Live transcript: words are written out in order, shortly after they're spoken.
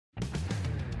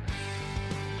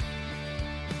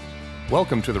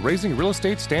Welcome to the Raising Real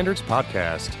Estate Standards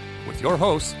Podcast with your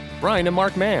hosts, Brian and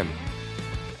Mark Mann.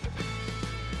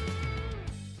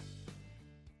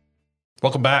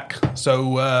 Welcome back.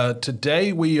 So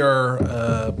today we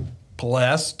are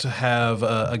blessed to have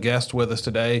a guest with us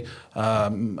today,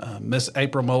 Miss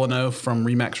April Mullenaux from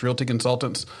RE/MAX Realty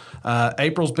Consultants.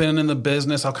 April's been in the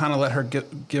business. I'll kind of let her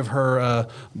give her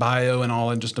bio and all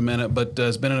in just a minute, but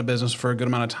has been in a business for a good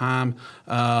amount of time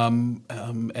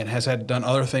and has done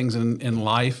other things in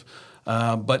life.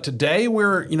 But today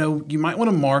you might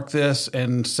want to mark this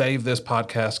and save this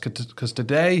podcast because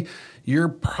today you're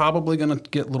probably going to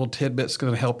get little tidbits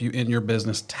going to help you in your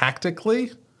business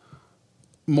tactically,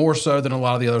 more so than a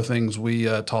lot of the other things we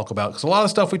talk about. Because a lot of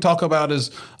stuff we talk about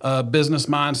is business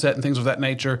mindset and things of that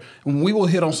nature. And we will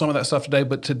hit on some of that stuff today.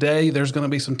 But today there's going to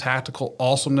be some tactical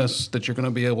awesomeness that you're going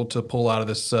to be able to pull out of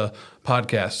this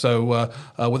podcast. So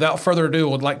without further ado,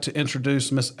 I would like to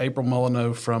introduce Miss April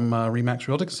Mullenaux from RE/MAX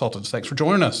Realty Consultants. Thanks for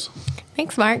joining us.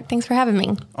 Thanks, Mark. Thanks for having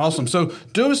me. Awesome. So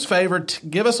do us a favor,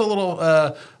 give us a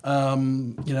little,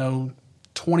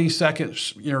 20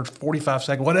 seconds, 45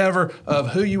 seconds, whatever, of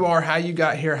who you are, how you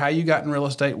got here, how you got in real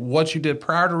estate, what you did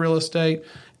prior to real estate,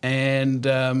 and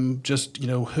just,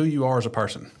 who you are as a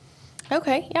person.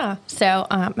 Okay, yeah. So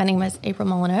my name is April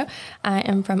Mullenaux. I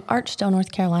am from Archdale,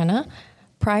 North Carolina.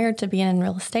 Prior to being in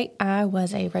real estate, I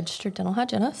was a registered dental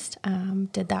hygienist.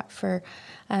 Did that for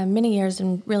many years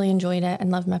and really enjoyed it and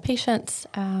loved my patients.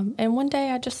 And one day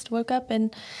I just woke up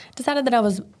and decided that I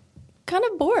was kind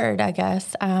of bored, I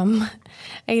guess. I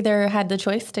either had the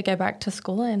choice to go back to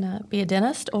school and be a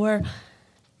dentist or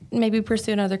maybe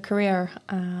pursue another career.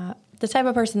 The type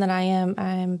of person that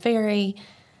I'm very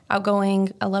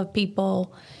outgoing. I love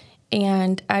people.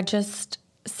 And I just,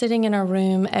 sitting in a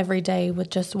room every day with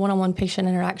just one-on-one patient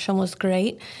interaction was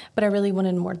great, but I really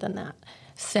wanted more than that.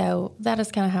 So that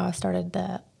is kind of how I started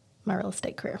my real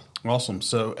estate career. Awesome.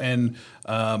 So, and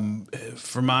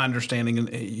from my understanding,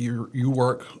 you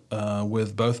work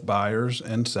with both buyers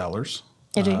and sellers.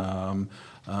 I do.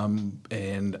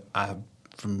 And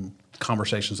from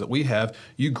conversations that we have,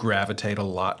 you gravitate a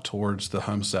lot towards the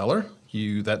home seller.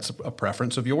 That's a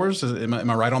preference of yours. Am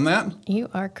I right on that?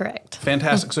 You are correct.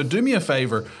 Fantastic. So do me a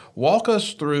favor. Walk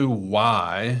us through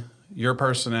why your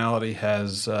personality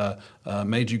has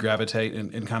made you gravitate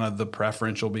in kind of the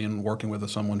preferential being working with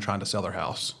someone trying to sell their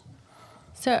house.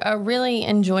 So I really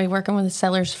enjoy working with the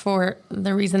sellers for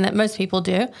the reason that most people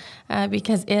do,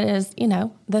 because it is,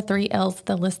 the 3 L's,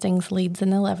 the listings, leads,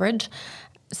 and the leverage.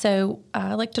 So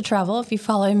I like to travel. If you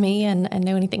follow me and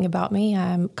know anything about me,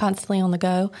 I'm constantly on the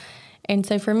go. And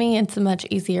so for me, it's much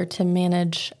easier to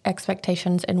manage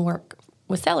expectations and work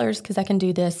with sellers because I can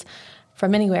do this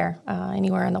from anywhere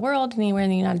in the world, anywhere in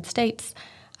the United States,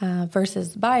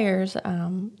 versus buyers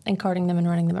and carting them and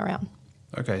running them around.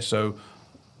 Okay, so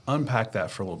unpack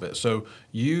that for a little bit. So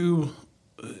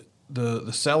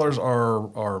the sellers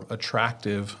are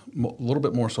attractive, a little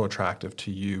bit more so attractive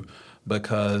to you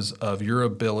because of your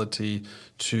ability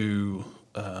to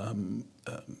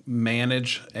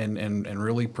manage and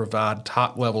really provide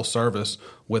top-level service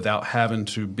without having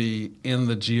to be in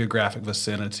the geographic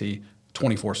vicinity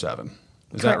 24/7.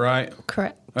 Is that right?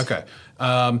 Correct. Okay.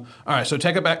 All right. So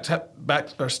take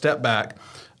a step back.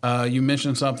 You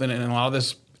mentioned something, and a lot of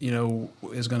this,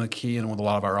 is going to key in with a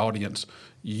lot of our audience.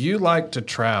 You like to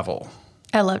travel.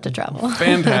 I love to travel.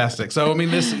 Fantastic. So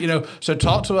so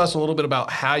talk to us a little bit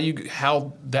about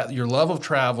how that your love of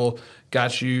travel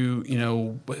got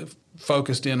you,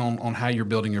 focused in on how you're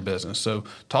building your business. So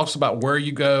talk to us about where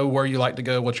you go, where you like to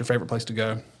go, what's your favorite place to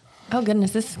go. Oh,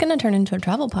 goodness. This is going to turn into a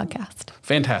travel podcast.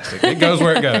 Fantastic. It goes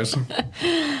where it goes.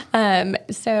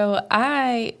 So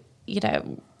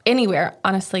anywhere,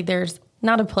 honestly, there's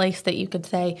not a place that you could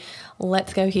say,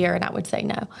 let's go here, and I would say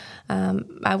no.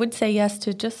 I would say yes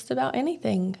to just about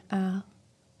anything and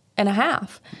a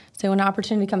half. So when an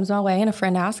opportunity comes my way and a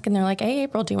friend asks, and they're like, hey,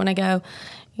 April, do you want to go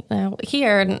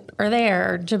here or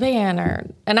there or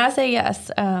Japan? And I say yes.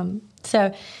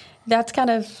 So that's kind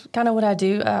of what I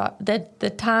do.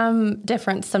 The time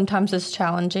difference sometimes is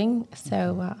challenging.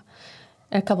 So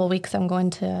in a couple of weeks, I'm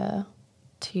going to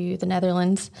the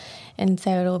Netherlands, and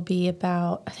so it'll be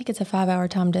about, I think it's a 5-hour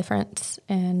time difference.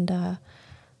 And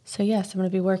so yes, I'm going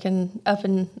to be working up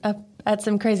at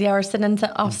some crazy hours, sending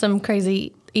off some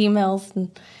crazy emails.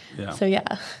 And yeah. So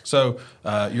yeah. So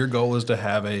your goal is to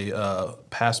have a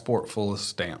passport full of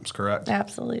stamps, correct?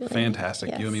 Absolutely. Fantastic.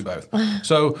 Yes. You and me both.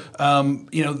 So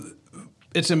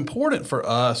it's important for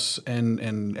us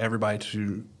and everybody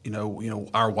to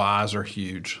our whys are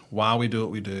huge. Why we do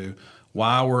what we do,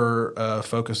 why we're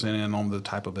focusing in on the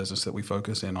type of business that we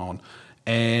focus in on.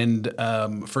 And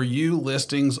for you,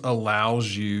 listings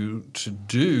allows you to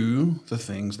do the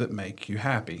things that make you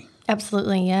happy.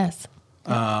 Absolutely, yes.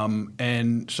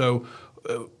 And so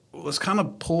let's kind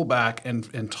of pull back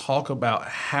and talk about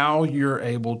how you're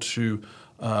able to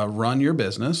run your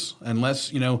business. And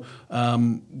let's pull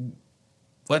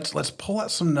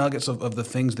out some nuggets of the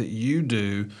things that you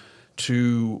do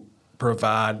to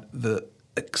provide the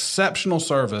exceptional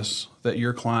service that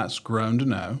your clients grown to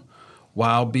know,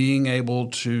 while being able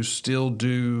to still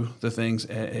do the things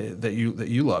that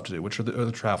you love to do, which are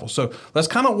the travel. So let's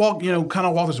kind of walk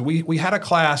this. We had a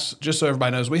class, just so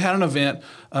everybody knows, we had an event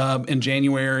in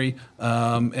January,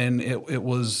 and it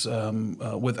was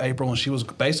with April, and she was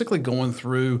basically going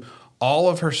through all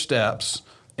of her steps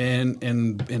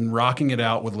in rocking it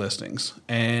out with listings.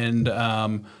 And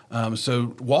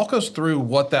so walk us through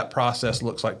what that process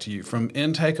looks like to you, from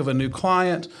intake of a new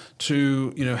client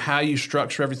to how you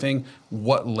structure everything,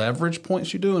 what leverage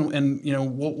points you do, and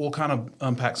we'll kind of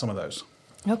unpack some of those.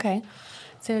 Okay.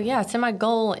 So my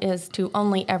goal is to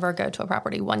only ever go to a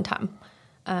property one time.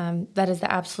 That is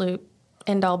the absolute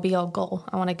end-all, be-all goal.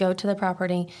 I want to go to the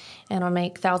property and I'll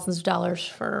make thousands of dollars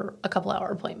for a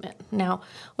couple-hour appointment. Now,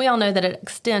 we all know that it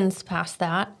extends past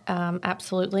that.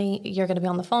 Absolutely. You're going to be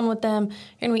on the phone with them.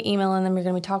 You're going to be emailing them. You're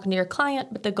going to be talking to your client.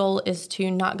 But the goal is to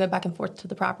not go back and forth to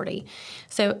the property.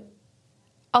 So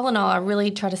all in all, I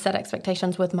really try to set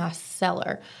expectations with my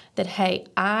seller that, hey,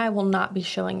 I will not be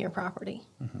showing your property.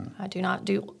 Mm-hmm. I do not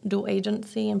do dual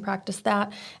agency and practice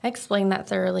that. I explain that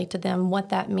thoroughly to them, what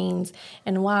that means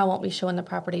and why I won't be showing the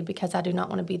property, because I do not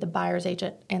want to be the buyer's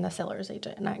agent and the seller's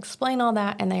agent. And I explain all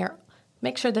that, and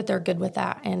make sure that they're good with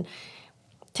that. And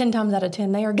 10 times out of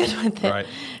 10, they are good with it. Right.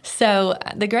 So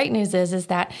the great news is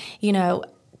that,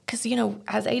 because,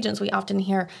 as agents, we often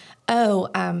hear,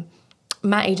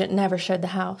 my agent never showed the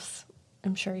house.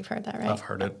 I'm sure you've heard that, right? I've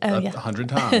heard it 100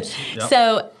 times. Yep.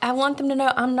 So I want them to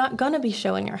know I'm not going to be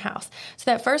showing your house. So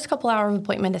that first couple hour of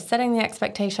appointment is setting the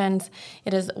expectations.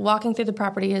 It is walking through the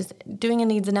property, it is doing a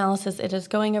needs analysis. It is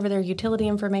going over their utility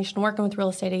information, working with real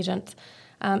estate agents,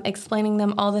 explaining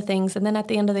them all the things. And then at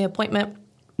the end of the appointment,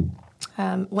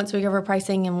 once we go over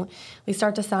pricing and we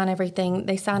start to sign everything,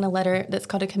 they sign a letter that's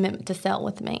called a commitment to sell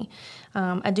with me.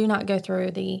 I do not go through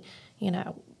the,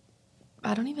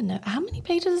 I don't even know. How many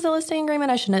pages is the listing agreement?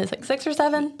 I should know. It's like 6 or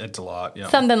 7? It's a lot, yeah.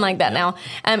 Something like that now.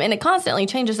 And it constantly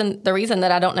changes. And the reason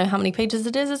that I don't know how many pages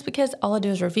it is because all I do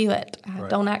is review it. I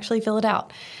don't actually fill it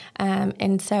out.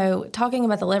 And so talking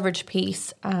about the leverage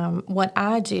piece, what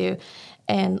I do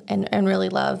and really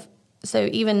love. So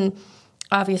even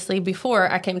obviously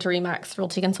before I came to RE/MAX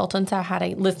Realty Consultants, I had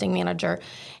a listing manager.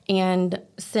 And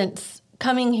since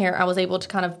coming here, I was able to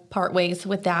kind of part ways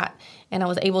with that, and I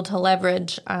was able to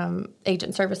leverage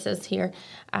agent services here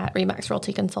at RE/MAX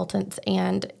Realty Consultants,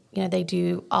 and they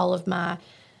do all of my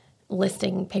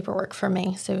listing paperwork for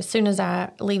me. So as soon as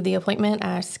I leave the appointment,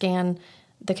 I scan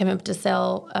the commitment to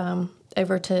sell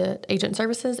over to agent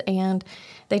services, and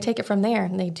they take it from there,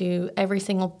 and they do every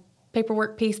single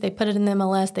paperwork piece. They put it in the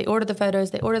MLS, they order the photos,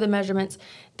 they order the measurements,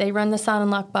 they run the sign and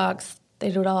lock box,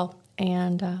 they do it all.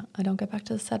 And I don't go back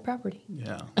to the said property.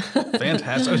 Yeah,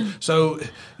 fantastic. So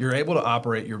you're able to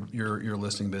operate your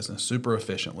listing business super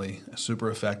efficiently,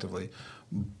 super effectively.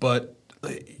 But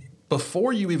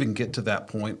before you even get to that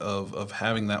point of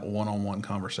having that one-on-one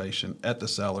conversation at the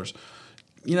sellers,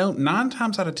 9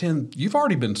 times out of 10, you've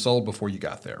already been sold before you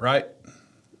got there, right?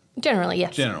 Generally,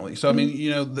 yes. Generally. So, I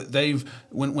mean, they've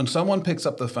when someone picks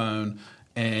up the phone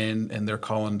and they're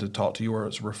calling to talk to you, or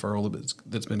it's a referral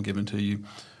that's been given to you,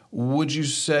 would you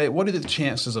say, what are the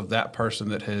chances of that person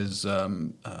that has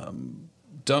done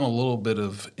a little bit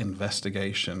of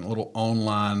investigation, a little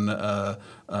online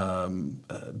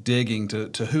digging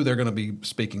to who they're going to be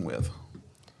speaking with?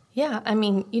 Yeah, I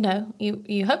mean,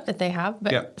 you hope that they have,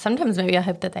 but sometimes maybe I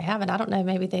hope that they haven't. I don't know.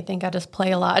 Maybe they think I just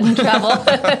play a lot and travel.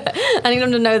 I need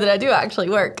them to know that I do actually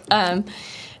work.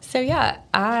 So yeah,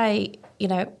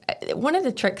 one of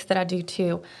the tricks that I do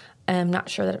too, I'm not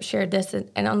sure that I've shared this,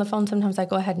 and on the phone sometimes I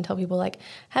go ahead and tell people,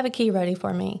 have a key ready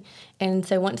for me. And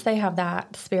so once they have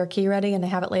that spare key ready and they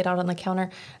have it laid out on the counter,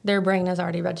 their brain is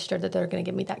already registered that they're going to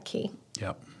give me that key.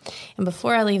 Yep. And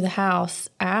before I leave the house,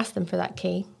 I ask them for that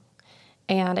key,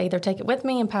 and I either take it with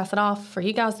me and pass it off for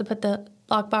you guys to put the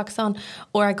lockbox on,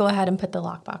 or I go ahead and put the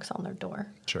lockbox on their door.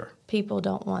 Sure. People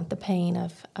don't want the pain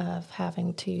of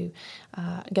having to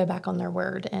go back on their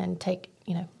word and take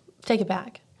it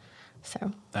back.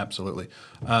 So absolutely.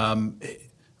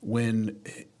 When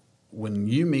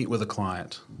you meet with a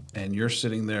client and you're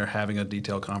sitting there having a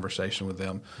detailed conversation with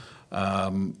them,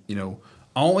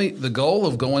 only the goal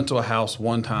of going to a house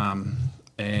one time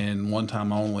and one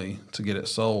time only to get it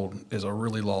sold is a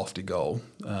really lofty goal.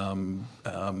 And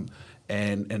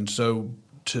so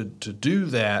to do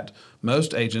that,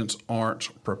 most agents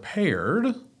aren't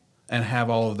prepared and have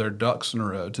all of their ducks in a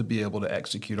row to be able to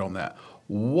execute on that.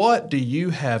 What do you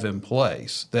have in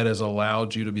place that has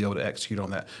allowed you to be able to execute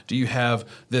on that? Do you have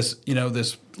this,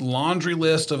 this laundry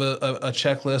list of a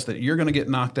checklist that you're going to get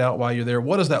knocked out while you're there?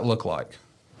 What does that look like?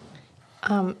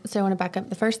 So I want to back up.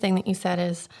 The first thing that you said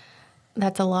is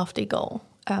that's a lofty goal.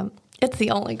 It's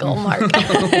the only goal, Mark.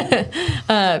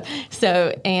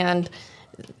 And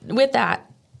with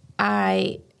that,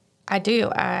 I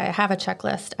have a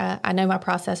checklist. I know my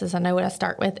processes. I know what I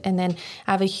start with. And then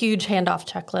I have a huge handoff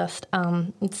checklist.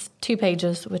 It's 2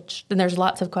 pages, and there's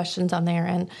lots of questions on there.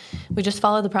 And we just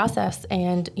follow the process.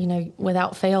 And,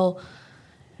 without fail,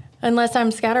 unless I'm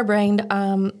scatterbrained,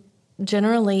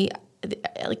 generally,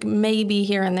 like maybe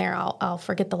here and there I'll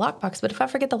forget the lockbox. But if I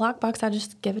forget the lockbox, I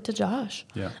just give it to Josh.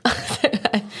 Yeah.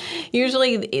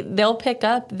 Usually they'll pick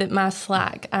up my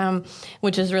slack,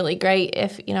 which is really great.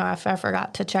 If I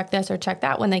forgot to check this or check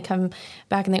that, when they come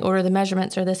back and they order the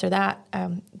measurements or this or that,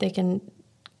 they can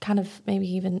kind of maybe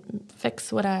even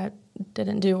fix what I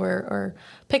didn't do or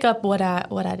pick up what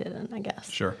I didn't, I guess.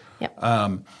 Sure. Yep.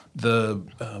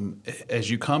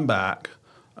 As you come back,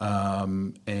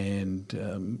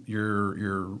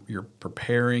 you're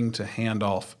preparing to hand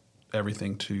off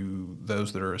everything to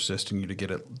those that are assisting you to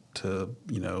get it to,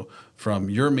 from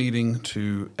your meeting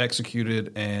to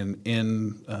executed and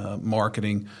in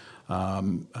marketing.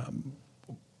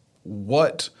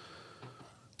 What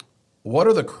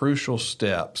are the crucial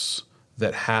steps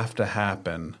that have to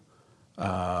happen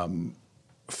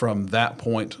from that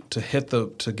point to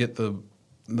get the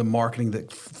marketing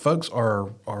that folks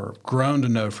are grown to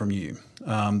know from you,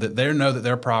 that they know that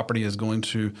their property is going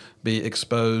to be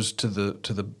exposed to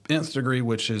the nth degree,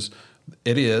 which is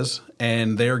it is,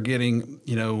 and they're getting,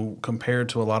 compared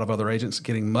to a lot of other agents,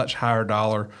 getting much higher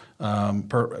dollar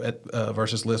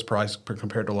versus list price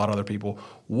compared to a lot of other people.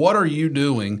 What are you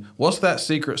doing? What's that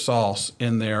secret sauce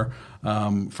in there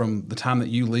from the time that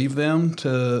you leave them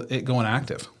to it going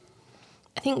active?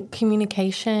 I think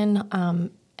communication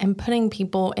and putting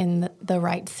people in the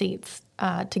right seats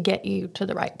to get you to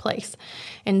the right place.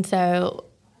 And so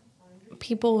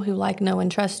people who like, know,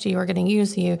 and trust you are going to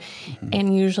use you. Mm-hmm.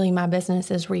 And usually my business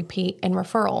is repeat and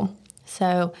referral.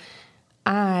 So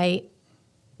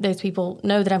those people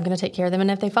know that I'm going to take care of them. And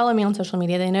if they follow me on social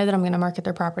media, they know that I'm going to market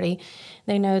their property.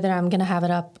 They know that I'm going to have it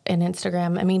up in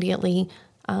Instagram immediately.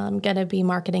 I'm going to be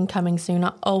marketing coming soon.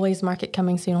 I always market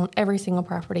coming soon on every single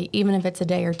property, even if it's a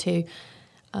day or two.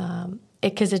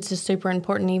 Because it's just super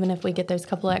important. Even if we get those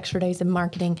couple of extra days of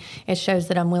marketing, it shows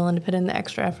that I'm willing to put in the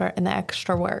extra effort and the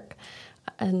extra work.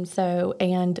 And so,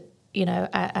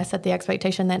 I set the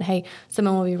expectation that, hey,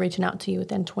 someone will be reaching out to you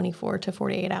within 24 to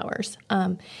 48 hours.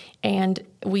 And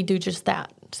we do just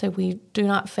that. So we do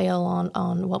not fail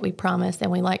on what we promise.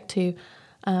 And we like to,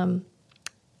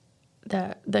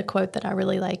 the quote that I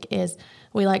really like is,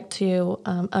 we like to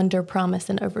under promise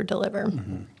and over deliver.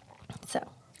 Mm-hmm. So.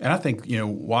 And I think,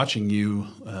 watching you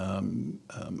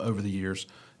over the years,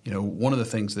 one of the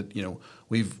things that,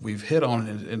 we've hit on,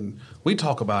 and we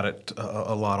talk about it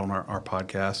a lot on our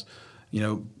podcast,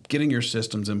 getting your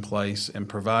systems in place and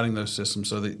providing those systems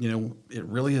so that, it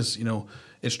really is,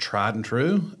 it's tried and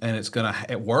true, and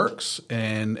it works.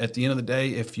 And at the end of the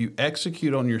day, if you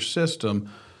execute on your system,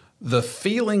 the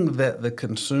feeling that the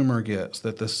consumer gets,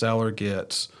 that the seller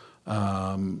gets,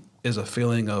 is a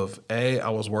feeling of, A, I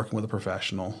was working with a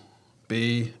professional,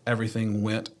 B, everything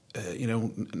went,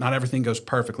 not everything goes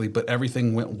perfectly, but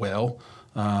everything went well,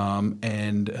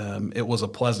 and it was a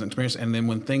pleasant experience. And then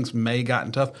when things may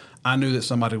gotten tough, I knew that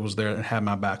somebody was there and had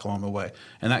my back along the way.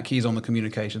 And that keys on the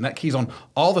communication. That keys on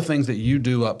all the things that you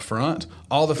do up front,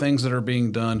 all the things that are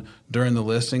being done during the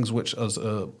listings, which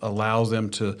allows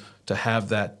them to have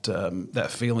that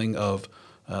feeling of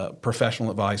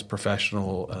professional advice,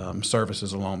 professional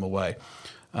services along the way.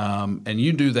 And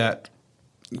you do that,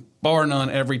 bar none,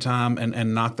 every time,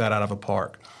 and knock that out of a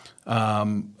park.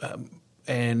 And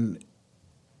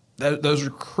those are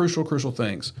crucial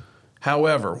things.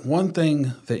 However, one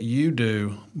thing that you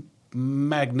do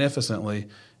magnificently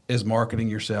is marketing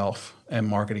yourself and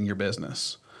marketing your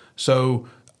business. So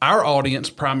our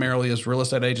audience primarily is real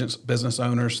estate agents, business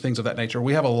owners, things of that nature.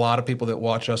 We have a lot of people that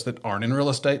watch us that aren't in real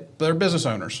estate, but they're business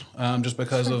owners, just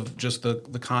because of just the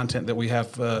content that we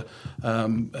have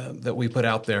that we put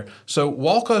out there. So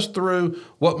walk us through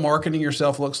what marketing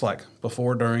yourself looks like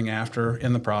before, during, after,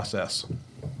 in the process.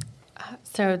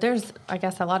 So there's, I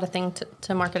guess, a lot of things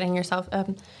to marketing yourself.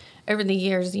 over the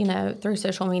years, through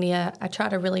social media, I try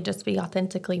to really just be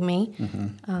authentically me.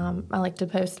 I like to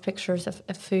post pictures of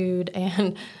food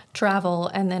and travel,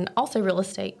 and then also real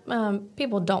estate.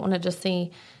 People don't want to just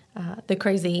see the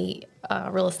crazy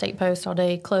real estate post all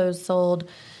day, closed, sold,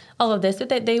 all of this.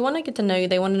 They want to get to know you.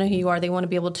 They want to know who you are. They want to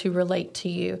be able to relate to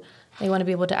you. They want to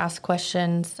be able to ask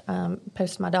questions,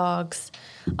 post my dogs,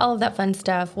 all of that fun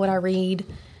stuff, what I read,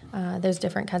 those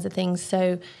different kinds of things.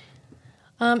 So,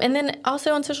 and then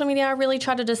also on social media, I really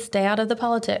try to just stay out of the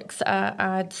politics.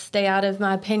 I stay out of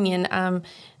my opinion.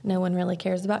 No one really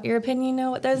cares about your opinion. You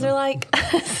know what those are like.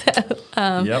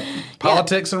 Yep.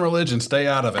 Politics and religion, stay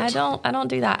out of it. I don't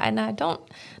do that. And not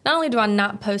only do I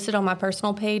not post it on my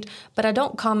personal page, but I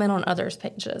don't comment on others'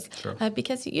 pages. Sure.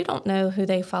 Because you don't know who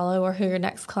they follow or who your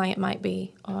next client might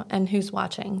be and who's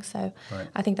watching. So Right.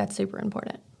 I think that's super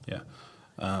important. Yeah.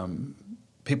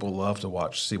 People love to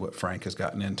see what Frank has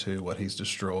gotten into, what he's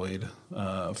destroyed.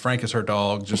 Frank is her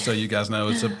dog, just so you guys know.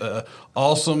 It's a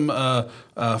awesome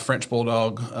French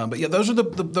bulldog. But yeah, those are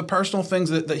the personal things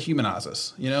that humanize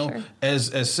us. Sure. As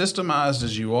systemized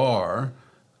as you are,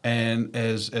 and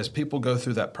as people go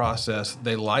through that process,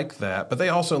 they like that, but they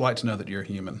also like to know that you're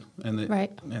human and that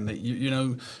Right. and that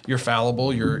you're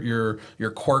fallible, you're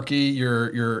quirky,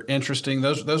 you're interesting.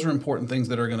 Those are important things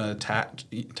that are going to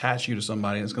attach you to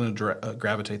somebody, and it's going to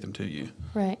gravitate them to you.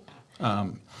 Right.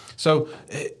 So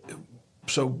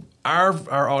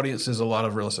our audience is a lot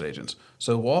of real estate agents.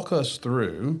 So walk us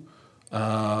through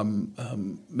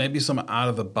maybe some out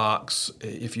of the box.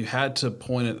 If you had to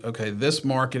point it, okay, this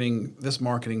marketing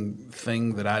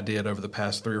thing that I did over the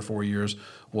past 3 or 4 years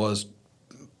was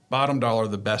bottom dollar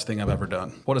the best thing I've ever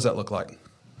done. What does that look like?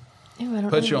 Ooh, I don't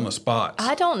Put know. you on the spot.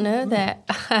 I don't know that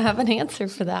I have an answer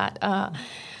for that. I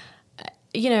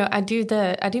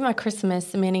do my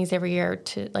Christmas minis every year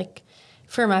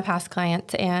for my past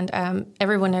clients, and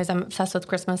everyone knows I'm obsessed with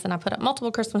Christmas, and I put up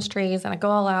multiple Christmas trees, and I go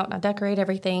all out, and I decorate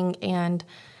everything, and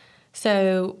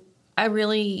so I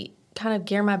really kind of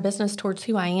gear my business towards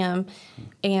who I am,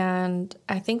 and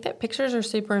I think that pictures are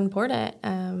super important,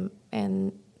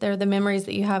 and they're the memories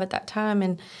that you have at that time,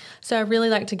 and so I really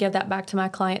like to give that back to my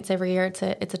clients every year.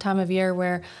 It's a time of year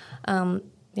where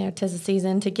 'tis a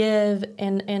season to give,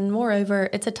 and moreover,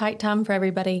 it's a tight time for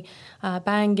everybody,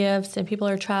 buying gifts, and people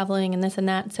are traveling and this and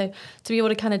that. So to be able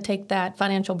to kind of take that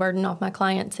financial burden off my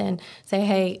clients and say,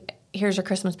 hey, here's your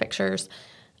Christmas pictures,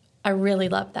 I really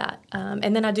love that.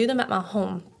 And then I do them at my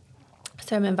home.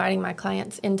 So I'm inviting my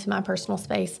clients into my personal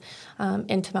space,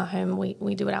 into my home.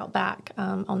 We do it out back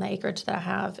on the acreage that I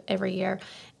have every year.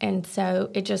 And so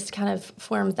it just kind of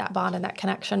forms that bond and that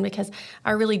connection, because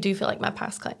I really do feel like my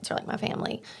past clients are like my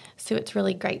family. So it's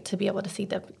really great to be able to see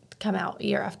them come out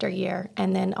year after year.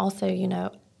 And then also,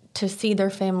 to see their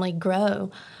family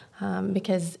grow,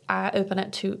 because I open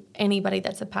it to anybody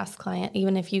that's a past client.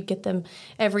 Even if you get them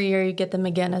every year, you get them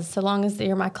again, so long as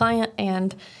you're my client,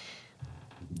 and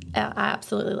I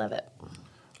absolutely love it.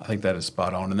 I think that is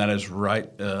spot on, and that is right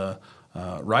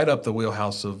up the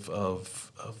wheelhouse of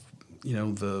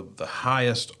the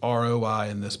highest ROI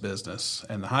in this business.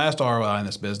 And the highest ROI in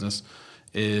this business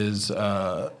is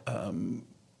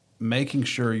making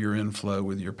sure you're in flow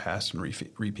with your past and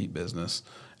repeat business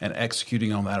and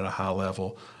executing on that at a high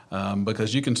level,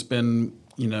 because you can spend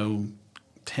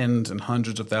tens and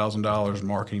hundreds of $1,000s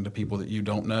marketing to people that you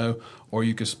don't know, or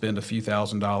you could spend a few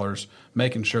 $1,000s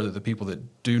making sure that the people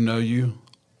that do know you,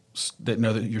 that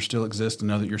know that you still exist and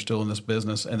know that you're still in this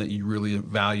business and that you really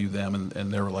value them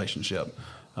and their relationship.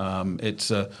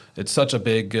 It's such a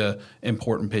big,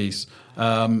 important piece.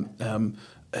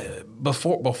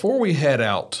 Before we head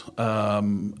out,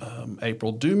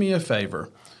 April, do me a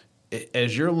favor.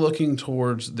 As you're looking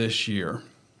towards this year,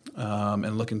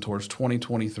 and looking towards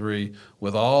 2023,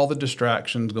 with all the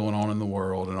distractions going on in the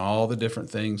world and all the different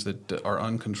things that are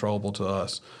uncontrollable to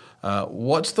us,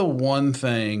 what's the one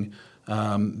thing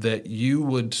that you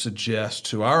would suggest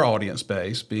to our audience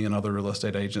base, being other real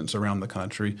estate agents around the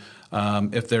country,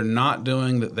 if they're not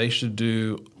doing that they should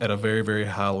do at a very, very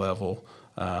high level,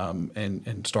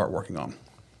 and start working on?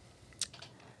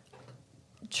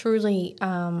 Truly,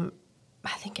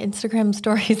 I think Instagram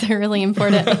stories are really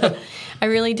important. I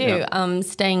really do. Yeah.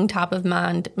 Staying top of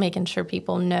mind, making sure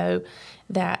people know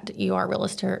that you are a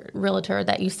realtor,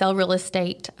 that you sell real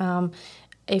estate.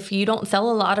 If you don't sell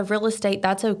a lot of real estate,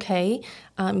 that's okay.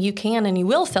 You can and you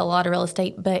will sell a lot of real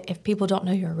estate, but if people don't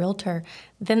know you're a realtor,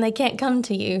 then they can't come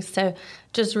to you. So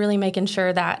just really making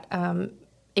sure that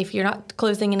if you're not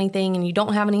closing anything and you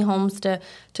don't have any homes to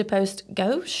post,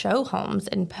 go show homes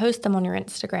and post them on your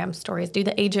Instagram stories. Do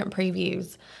the agent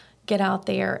previews. Get out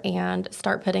there and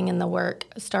start putting in the work.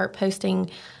 Start posting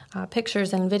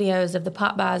pictures and videos of the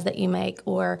pop buys that you make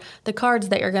or the cards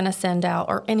that you're going to send out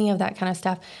or any of that kind of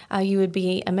stuff, you would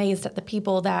be amazed at the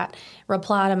people that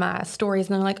reply to my stories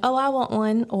and they're like, oh, I want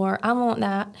one or I want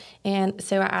that. And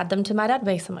so I add them to my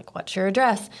database. I'm like, what's your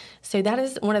address? So that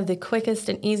is one of the quickest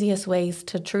and easiest ways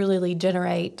to truly lead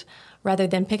generate rather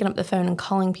than picking up the phone and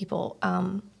calling people.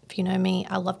 If you know me,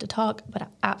 I love to talk, but I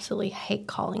absolutely hate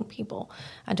calling people.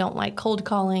 I don't like cold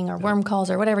calling or worm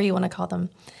calls or whatever you want to call them.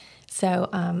 So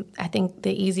I think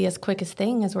the easiest, quickest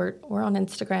thing is we're on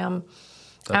Instagram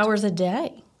hours a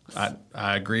day.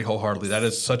 I agree wholeheartedly. That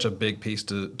is such a big piece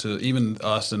to even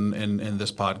us in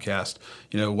this podcast.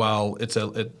 While it's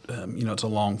a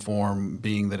long form,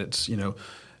 being that it's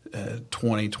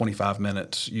 20, 25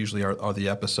 minutes usually are the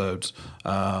episodes.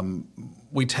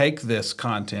 We take this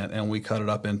content and we cut it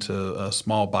up into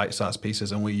small bite-sized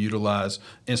pieces, and we utilize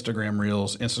Instagram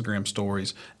Reels, Instagram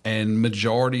Stories, and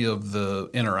majority of the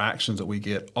interactions that we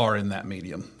get are in that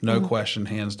medium. No question,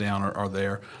 hands down, are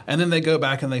there. And then they go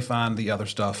back and they find the other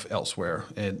stuff elsewhere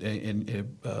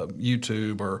in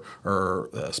YouTube or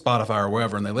Spotify or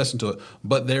wherever, and they listen to it.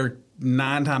 But they're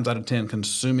 9 times out of 10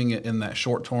 consuming it in that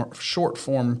short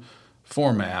form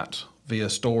format via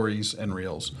stories and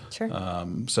reels. Sure.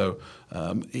 Guys,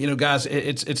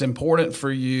 it's important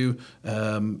for you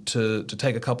to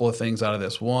take a couple of things out of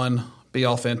this. 1, be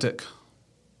authentic.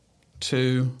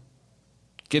 2,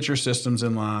 get your systems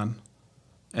in line.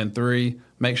 And 3,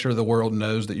 make sure the world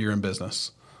knows that you're in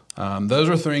business. Those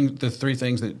are the 3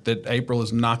 things that April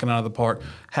is knocking out of the park.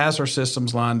 Has her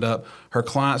systems lined up. Her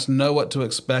clients know what to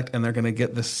expect, and they're going to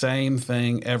get the same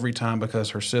thing every time because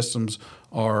her systems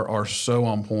are so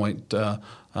on point. That's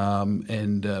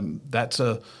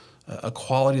a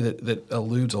quality that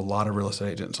eludes a lot of real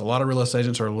estate agents. A lot of real estate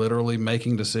agents are literally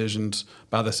making decisions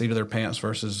by the seat of their pants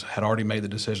versus had already made the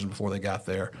decision before they got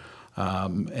there.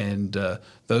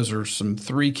 Those are some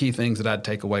 3 key things that I'd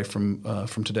take away from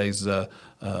today's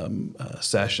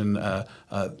session.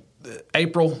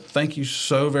 April, thank you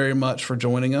so very much for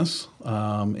joining us.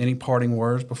 Any parting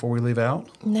words before we leave out?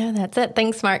 No, that's it.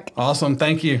 Thanks, Mark. Awesome.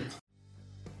 Thank you.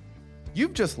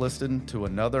 You've just listened to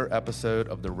another episode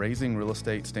of the Raising Real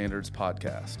Estate Standards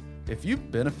podcast. If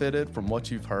you've benefited from what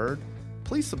you've heard,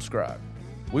 please subscribe.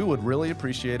 We would really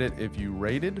appreciate it if you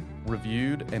rated,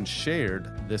 reviewed, and shared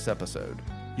this episode.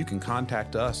 You can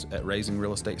contact us at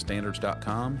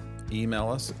raisingrealestatestandards.com, email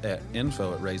us at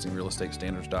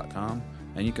info@raisingrealestatestandards.com,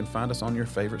 and you can find us on your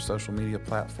favorite social media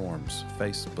platforms,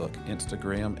 Facebook,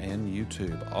 Instagram, and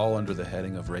YouTube, all under the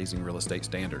heading of Raising Real Estate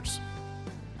Standards.